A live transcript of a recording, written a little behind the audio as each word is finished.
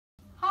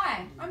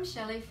Hi, I'm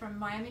Shelley from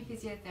Miami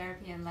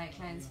Physiotherapy and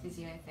Lakelands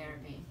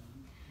Physiotherapy.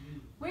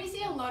 We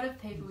see a lot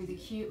of people with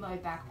acute low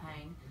back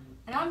pain,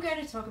 and I'm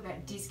going to talk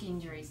about disc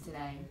injuries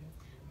today.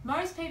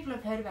 Most people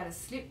have heard about a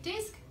slip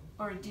disc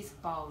or a disc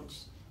bulge.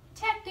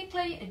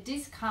 Technically, a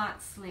disc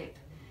can't slip.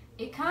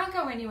 It can't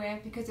go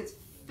anywhere because it's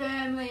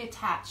firmly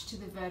attached to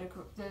the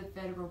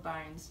vertebral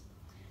bones.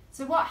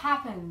 So what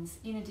happens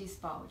in a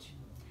disc bulge?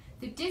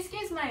 The disc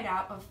is made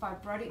up of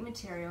fibrotic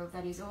material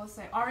that is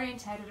also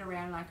orientated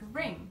around like a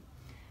ring,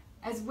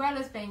 as well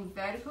as being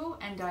vertical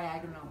and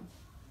diagonal.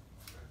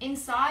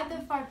 Inside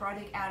the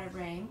fibrotic outer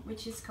ring,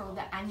 which is called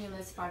the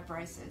annulus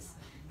fibrosus,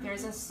 there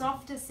is a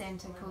softer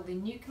centre called the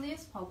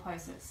nucleus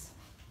pulposus.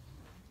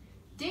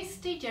 Discs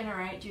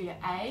degenerate due to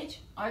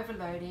age,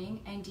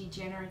 overloading and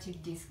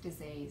degenerative disc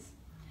disease.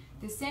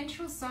 The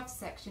central soft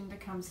section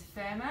becomes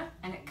firmer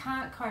and it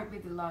can't cope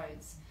with the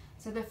loads.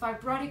 So the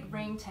fibrotic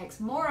ring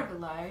takes more of the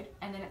load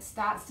and then it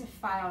starts to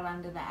fail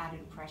under the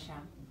added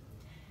pressure.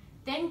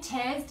 Then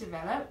tears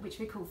develop, which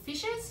we call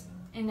fissures,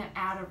 in the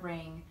outer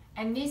ring,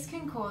 and this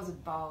can cause a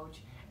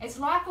bulge. It's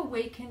like a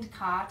weakened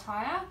car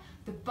tyre.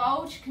 The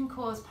bulge can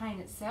cause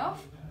pain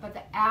itself, but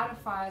the outer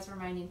fibres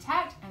remain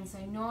intact and so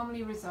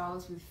normally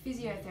resolves with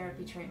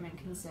physiotherapy treatment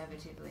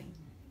conservatively.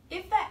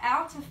 If the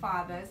outer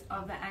fibres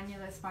of the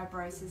annulus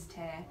fibrosus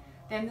tear,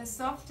 then the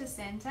softer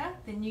centre,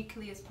 the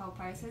nucleus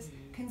pulposus,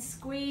 can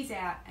squeeze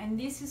out, and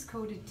this is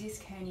called a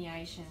disc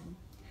herniation.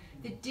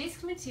 The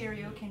disc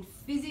material can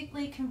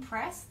physically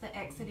compress the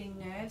exiting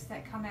nerves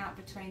that come out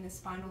between the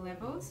spinal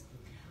levels,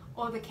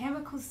 or the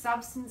chemical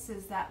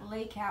substances that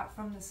leak out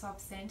from the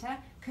soft centre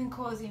can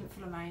cause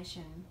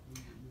inflammation.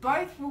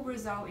 Both will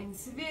result in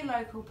severe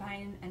local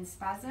pain and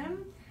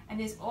spasm, and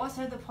there's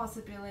also the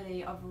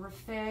possibility of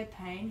referred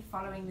pain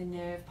following the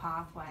nerve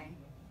pathway.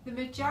 The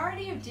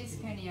majority of disc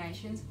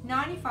herniations,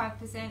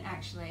 95%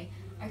 actually,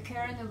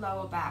 occur in the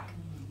lower back,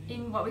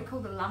 in what we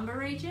call the lumbar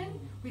region,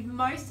 with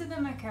most of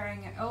them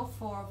occurring at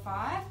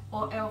L4-5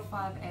 or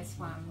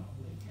L5-S1.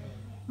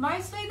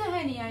 Mostly the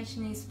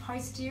herniation is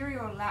posterior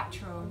or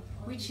lateral,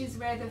 which is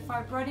where the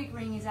fibrotic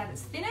ring is at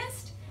its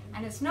thinnest,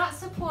 and it's not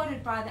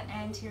supported by the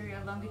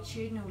anterior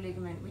longitudinal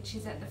ligament, which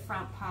is at the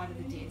front part of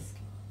the disc.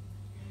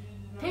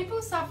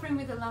 People suffering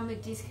with a lumbar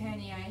disc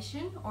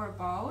herniation or a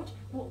bulge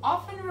will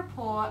often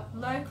report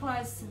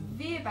localised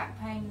severe back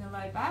pain in the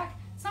low back,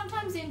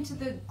 sometimes into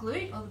the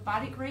glute or the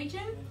buttock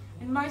region,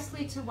 and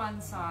mostly to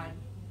one side.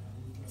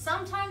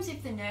 Sometimes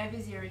if the nerve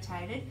is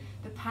irritated,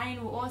 the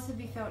pain will also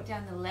be felt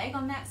down the leg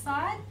on that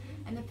side,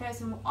 and the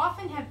person will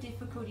often have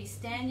difficulty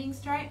standing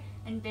straight,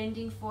 and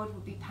bending forward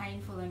will be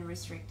painful and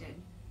restricted.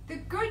 The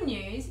good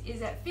news is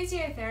that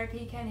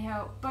physiotherapy can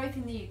help both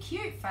in the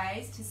acute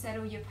phase to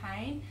settle your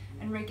pain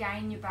and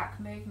regain your back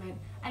movement,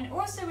 and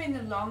also in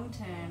the long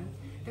term.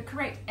 The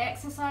correct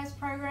exercise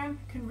program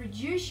can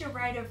reduce your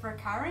rate of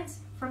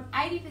recurrence from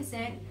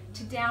 80%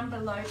 to down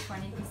below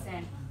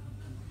 20%.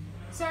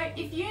 So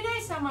if you know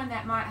someone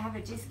that might have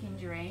a disc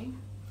injury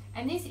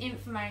and this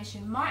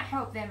information might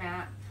help them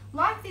out,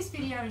 like this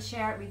video and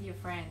share it with your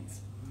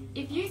friends.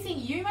 If you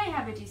think you may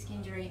have a disc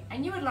injury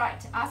and you would like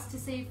us to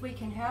see if we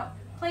can help,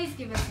 please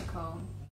give us a call.